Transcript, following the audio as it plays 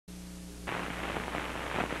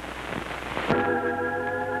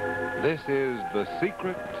This is The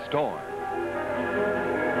Secret Storm.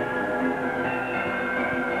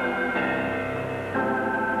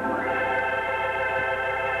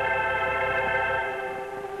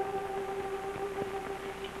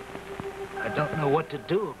 I don't know what to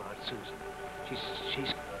do about Susan.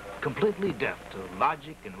 She's completely deaf to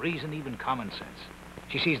logic and reason, even common sense.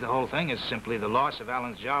 She sees the whole thing as simply the loss of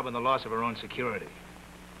Alan's job and the loss of her own security.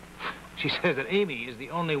 She says that Amy is the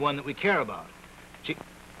only one that we care about.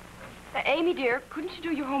 Amy, dear, couldn't you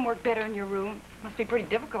do your homework better in your room? It must be pretty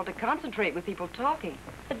difficult to concentrate with people talking.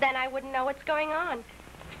 But then I wouldn't know what's going on.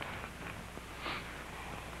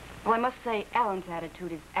 Well, I must say, Alan's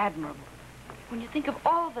attitude is admirable. When you think of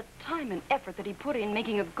all the time and effort that he put in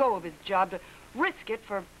making a go of his job, to risk it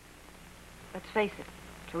for, let's face it,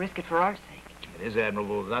 to risk it for our sake. It is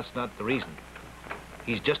admirable, but that's not the reason.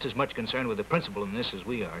 He's just as much concerned with the principle in this as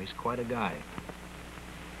we are. He's quite a guy.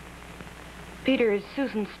 Peter, is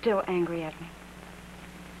Susan still angry at me?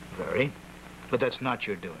 Very. But that's not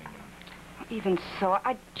your doing. Even so,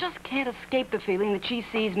 I just can't escape the feeling that she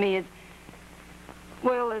sees me as,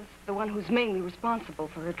 well, as the one who's mainly responsible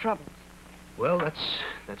for her troubles. Well,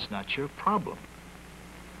 that's not your problem.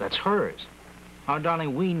 That's hers. Now,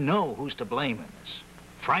 darling, we know who's to blame in this.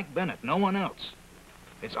 Frank Bennett, no one else.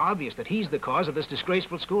 It's obvious that he's the cause of this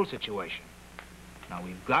disgraceful school situation. Now,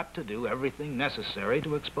 we've got to do everything necessary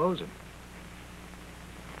to expose him.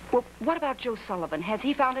 Well, what about Joe Sullivan? Has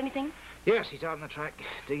he found anything? Yes, he's out on the track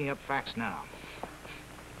digging up facts now.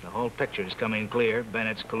 The whole picture is coming clear.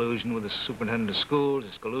 Bennett's collusion with the superintendent of schools,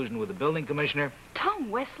 his collusion with the building commissioner.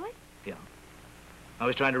 Tom Wesley? Yeah. I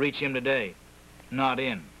was trying to reach him today. Not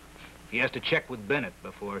in. He has to check with Bennett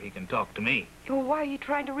before he can talk to me. Well, why are you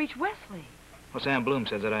trying to reach Wesley? Well, Sam Bloom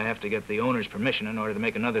says that I have to get the owner's permission in order to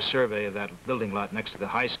make another survey of that building lot next to the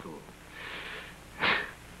high school.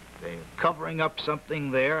 They're covering up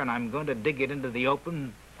something there, and I'm going to dig it into the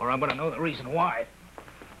open, or I'm going to know the reason why.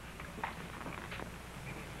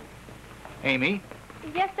 Amy?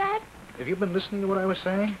 Yes, Dad? Have you been listening to what I was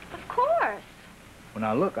saying? Of course. Well,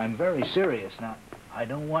 now, look, I'm very serious. Now, I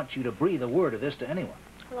don't want you to breathe a word of this to anyone.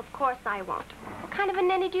 Well, of course I won't. What kind of a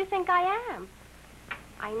ninny do you think I am?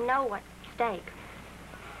 I know what's at stake.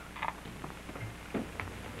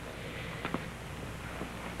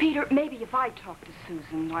 Peter, maybe if I talk to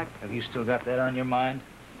Susan, like... Have you still got that on your mind?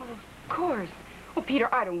 Well, of course. Well,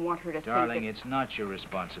 Peter, I don't want her to Darling, think it's not your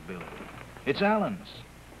responsibility. It's Alan's.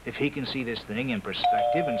 If he can see this thing in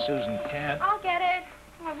perspective and Susan can't... I'll get it.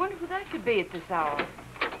 Oh, I wonder who that could be at this hour.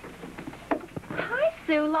 Hi,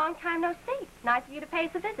 Sue. Long time no see. Nice of you to pay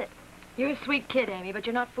us a visit. You're a sweet kid, Amy, but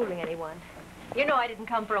you're not fooling anyone. You know I didn't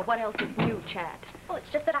come for a what else is new chat. Well, it's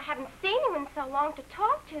just that I haven't seen you in so long to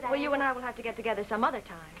talk to. Well, you and I will have to get together some other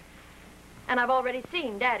time. And I've already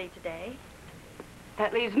seen Daddy today.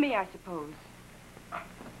 That leaves me, I suppose.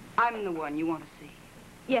 I'm the one you want to see.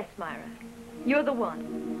 Yes, Myra. You're the one.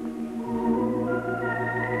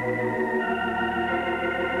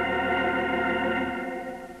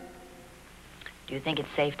 Do you think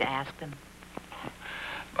it's safe to ask them?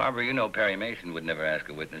 Barbara, you know Perry Mason would never ask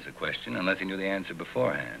a witness a question unless he knew the answer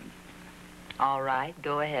beforehand. All right,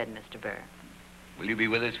 go ahead, Mr. Burr. Will you be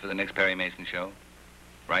with us for the next Perry Mason show?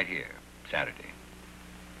 Right here, Saturday.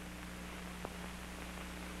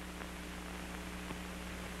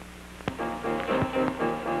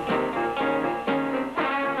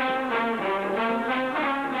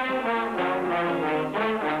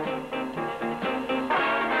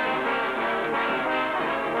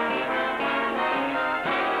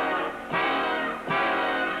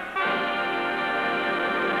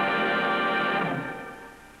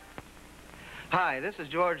 Hi, this is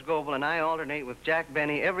George Goebel, and I alternate with Jack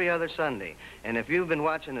Benny every other Sunday. And if you've been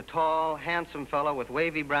watching a tall, handsome fellow with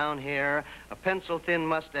wavy brown hair, a pencil-thin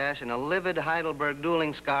mustache, and a livid Heidelberg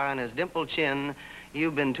dueling scar on his dimpled chin,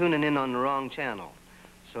 you've been tuning in on the wrong channel.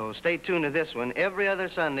 So stay tuned to this one every other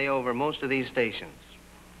Sunday over most of these stations.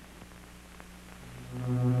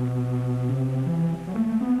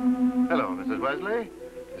 Hello, Mrs. Wesley.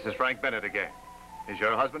 This is Frank Bennett again. Is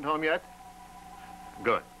your husband home yet?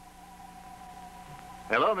 Good.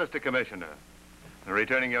 Hello, Mr. Commissioner.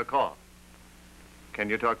 Returning your call. Can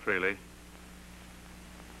you talk freely?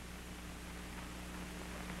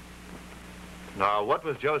 Now, what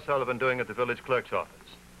was Joe Sullivan doing at the village clerk's office?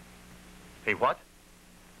 He what?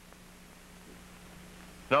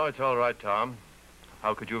 No, it's all right, Tom.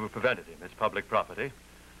 How could you have prevented him? It's public property.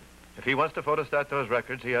 If he wants to photostat those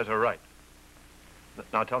records, he has a right.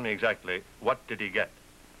 Now, tell me exactly, what did he get?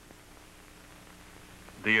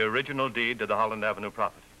 The original deed to the Holland Avenue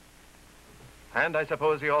property. And I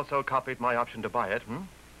suppose he also copied my option to buy it, hmm?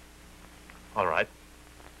 All right.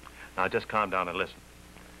 Now, Now, just calm down and listen.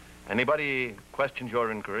 Anybody questions your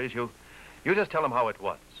inquiries, you just tell them how it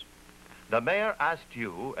was. The mayor asked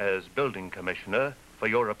you, as building commissioner, for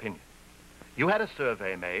your opinion. You had a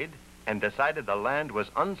survey made and decided the land was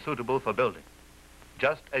unsuitable for building,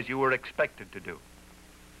 just as you were expected to do.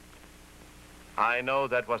 I know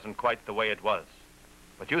that wasn't quite the way it was,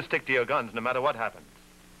 but you stick to your guns no matter what happens.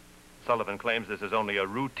 Sullivan claims this is only a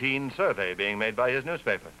routine survey being made by his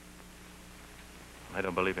newspaper. I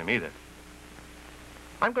don't believe him either.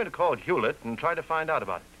 I'm going to call Hewlett and try to find out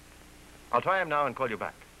about it. I'll try him now and call you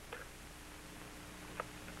back.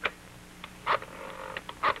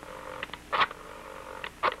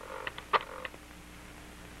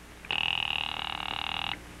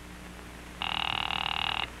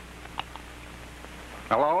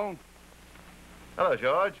 Hello? Hello,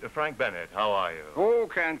 George. Frank Bennett. How are you? Oh,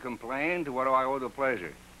 can't complain. To what do I owe the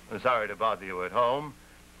pleasure? I'm sorry to bother you at home.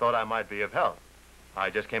 Thought I might be of help. I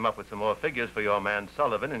just came up with some more figures for your man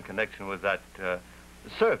Sullivan in connection with that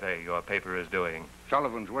survey your paper is doing.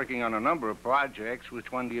 Sullivan's working on a number of projects. Which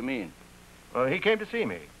one do you mean? He came to see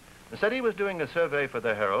me. He said he was doing a survey for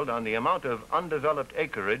the Herald on the amount of undeveloped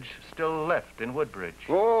acreage still left in Woodbridge.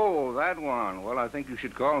 Oh, that one. Well, I think you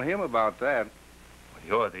should call him about that. Well,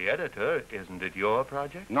 you're the editor. Isn't it your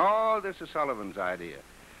project? No, this is Sullivan's idea.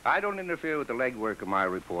 I don't interfere with the legwork of my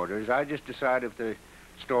reporters. I just decide if the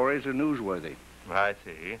stories are newsworthy. I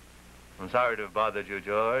see. I'm sorry to have bothered you,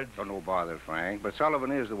 George. Oh, no bother, Frank. But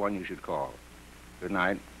Sullivan is the one you should call. Good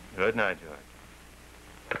night. Good night, George.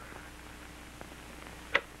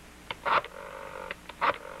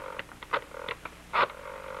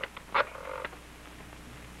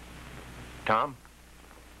 Tom,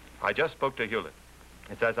 I just spoke to Hewlett.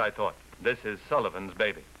 It's as I thought. This is Sullivan's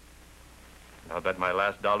baby. And I'll bet my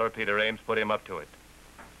last dollar Peter Ames put him up to it.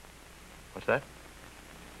 What's that?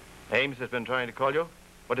 Ames has been trying to call you?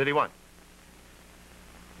 What did he want?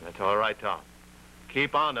 That's all right, Tom.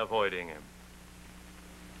 Keep on avoiding him.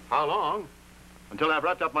 How long? Until I've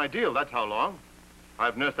wrapped up my deal, that's how long.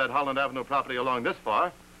 I've nursed that Holland Avenue property along this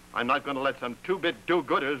far. I'm not going to let some two-bit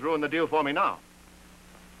do-gooders ruin the deal for me now.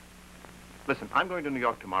 Listen, I'm going to New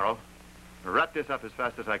York tomorrow. Wrap this up as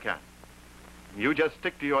fast as I can. You just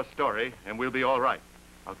stick to your story, and we'll be all right.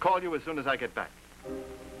 I'll call you as soon as I get back.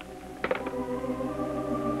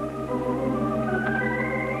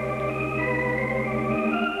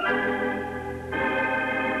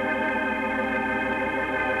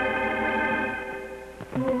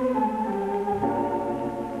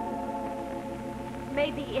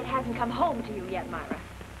 Maybe it hasn't come home to you yet, Myra.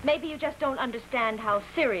 Maybe you just don't understand how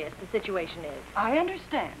serious the situation is. I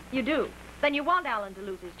understand. You do. Then you want Alan to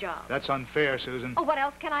lose his job. That's unfair, Susan. Oh, what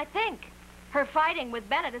else can I think? Her fighting with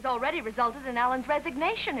Bennett has already resulted in Alan's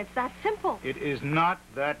resignation. It's that simple. It is not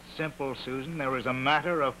that simple, Susan. There is a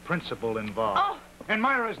matter of principle involved. Oh! And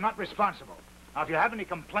Myra is not responsible. Now, if you have any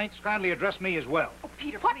complaints, kindly address me as well. Oh,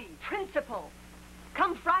 Peter, What please. principle?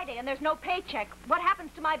 Come Friday and there's no paycheck. What happens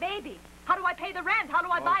to my baby? How do I pay the rent? How do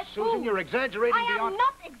I buy food? Susan, you're exaggerating I am beyond...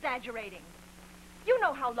 not exaggerating. You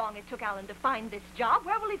know how long it took Alan to find this job.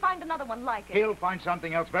 Where will he find another one like it? He'll find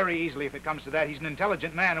something else very easily if it comes to that. He's an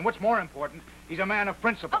intelligent man, and what's more important, he's a man of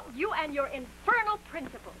principle. Oh, you and your infernal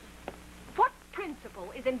principles. What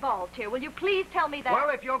principle is involved here? Will you please tell me that?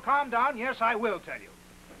 Well, if you'll calm down, yes, I will tell you.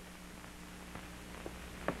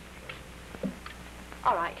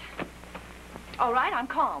 All right. All right, I'm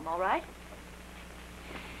calm, all right?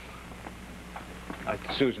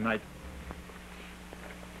 Susan,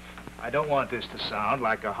 I don't want this to sound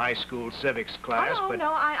like a high school civics class, oh, no, but...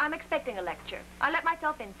 no, I'm expecting a lecture. I let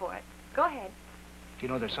myself in for it. Go ahead. You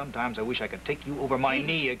know, there's sometimes I wish I could take you over my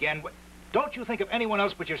knee again. Don't you think of anyone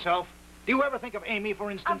else but yourself? Do you ever think of Amy, for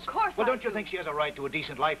instance? Of course Well, I don't you do. think she has a right to a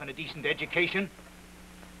decent life and a decent education?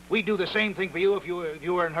 We'd do the same thing for you if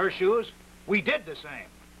you were in her shoes. We did the same.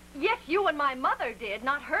 Yes, you and my mother did,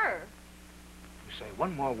 not her. You say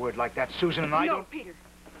one more word like that, Susan, and I No, don't... Peter.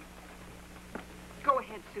 Go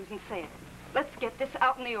ahead, Susan, say it. Let's get this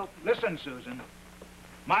out in the open. Listen, Susan.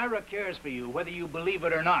 Myra cares for you, whether you believe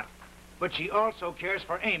it or not. But she also cares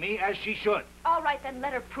for Amy, as she should. All right, then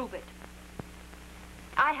let her prove it.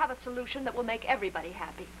 I have a solution that will make everybody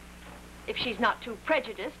happy. If she's not too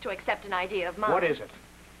prejudiced to accept an idea of mine. What is it?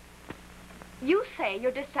 You say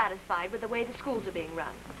you're dissatisfied with the way the schools are being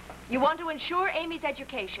run. You want to ensure Amy's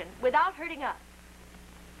education without hurting us.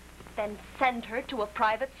 Then send her to a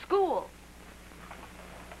private school.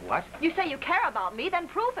 What? You say you care about me, then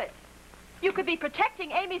prove it. You could be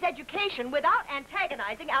protecting Amy's education without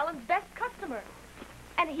antagonizing Alan's best customer.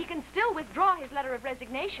 And he can still withdraw his letter of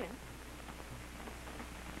resignation.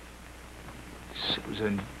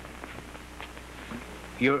 Susan,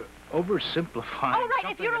 you're oversimplifying. All right, if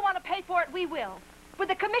something you don't that- want to pay for it, we will. With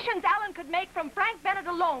the commissions Alan could make from Frank Bennett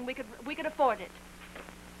alone, we could afford it.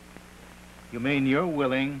 You mean you're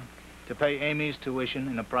willing to pay Amy's tuition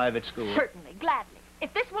in a private school? Certainly, gladly.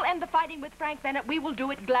 If this will end the fighting with Frank Bennett, we will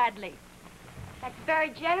do it gladly. That's very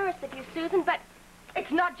generous of you, Susan, but It's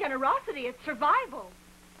not generosity, it's survival.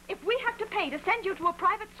 If we have to pay to send you to a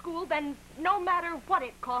private school, then no matter what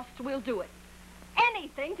it costs, we'll do it.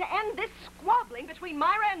 Anything to end this squabbling between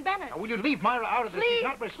Myra and Bennett. Now, will you leave Myra out of this? She's Please,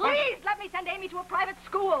 not responsible. please let me send Amy to a private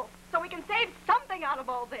school so we can save something out of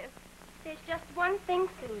all this. there's just one thing,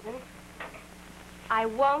 Susan. I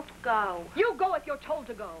won't go. You go if you're told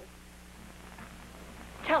to go.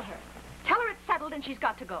 Tell her. Tell her it's settled and she's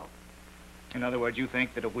got to go. In other words, you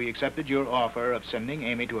think that if we accepted your offer of sending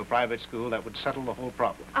Amy to a private school, that would settle the whole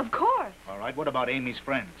problem? Of course. All right, what about Amy's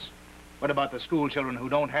friends? What about the school children who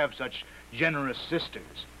don't have such generous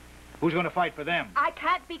sisters? Who's going to fight for them? I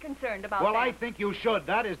can't be concerned about Well, that. I think you should.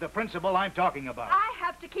 That is the principle I'm talking about. I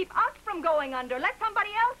have to keep us from going under. Let somebody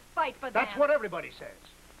else fight for them. That's what everybody says.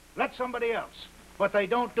 Let somebody else. But they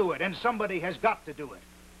don't do it, and somebody has got to do it.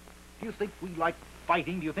 Do you think we like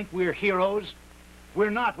fighting? Do you think we're heroes? We're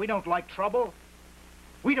not. We don't like trouble.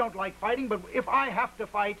 We don't like fighting, but if I have to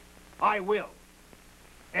fight, I will.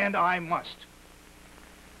 And I must.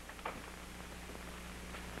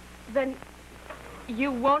 Then you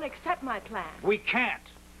won't accept my plan. We can't.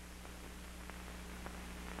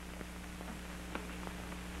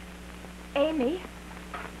 Amy,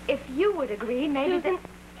 if you would agree, maybe Susan,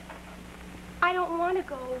 I don't want to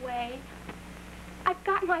go away. I've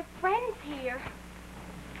got my friends here.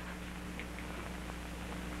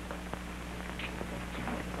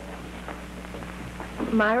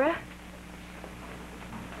 Myra,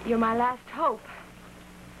 you're my last hope.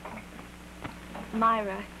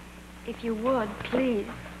 Myra, if you would, please.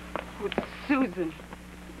 With Susan.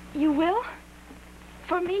 You will?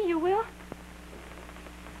 For me, you will?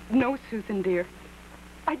 No, Susan, dear.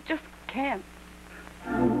 I just can't.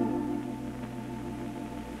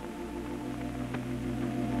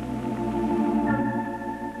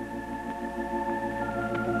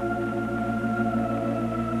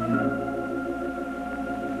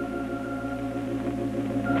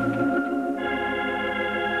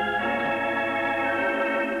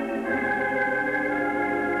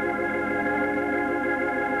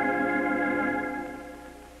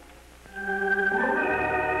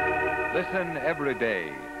 Listen every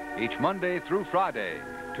day, each Monday through Friday,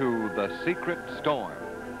 to The Secret Storm.